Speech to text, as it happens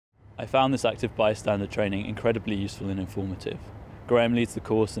I found this active bystander training incredibly useful and informative. Graham leads the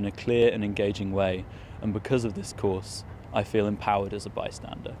course in a clear and engaging way, and because of this course, I feel empowered as a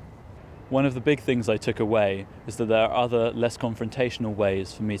bystander. One of the big things I took away is that there are other, less confrontational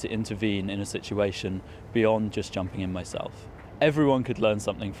ways for me to intervene in a situation beyond just jumping in myself. Everyone could learn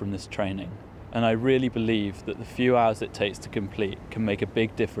something from this training, and I really believe that the few hours it takes to complete can make a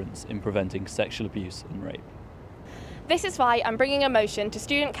big difference in preventing sexual abuse and rape. This is why I'm bringing a motion to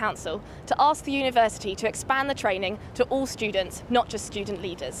Student Council to ask the university to expand the training to all students, not just student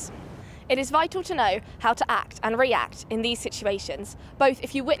leaders. It is vital to know how to act and react in these situations, both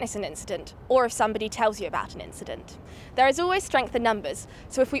if you witness an incident or if somebody tells you about an incident. There is always strength in numbers,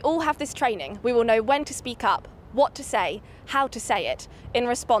 so if we all have this training, we will know when to speak up, what to say, how to say it, in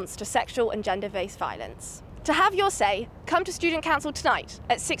response to sexual and gender-based violence. To have your say, come to Student Council tonight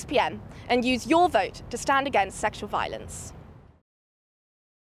at 6 p.m. and use your vote to stand against sexual violence.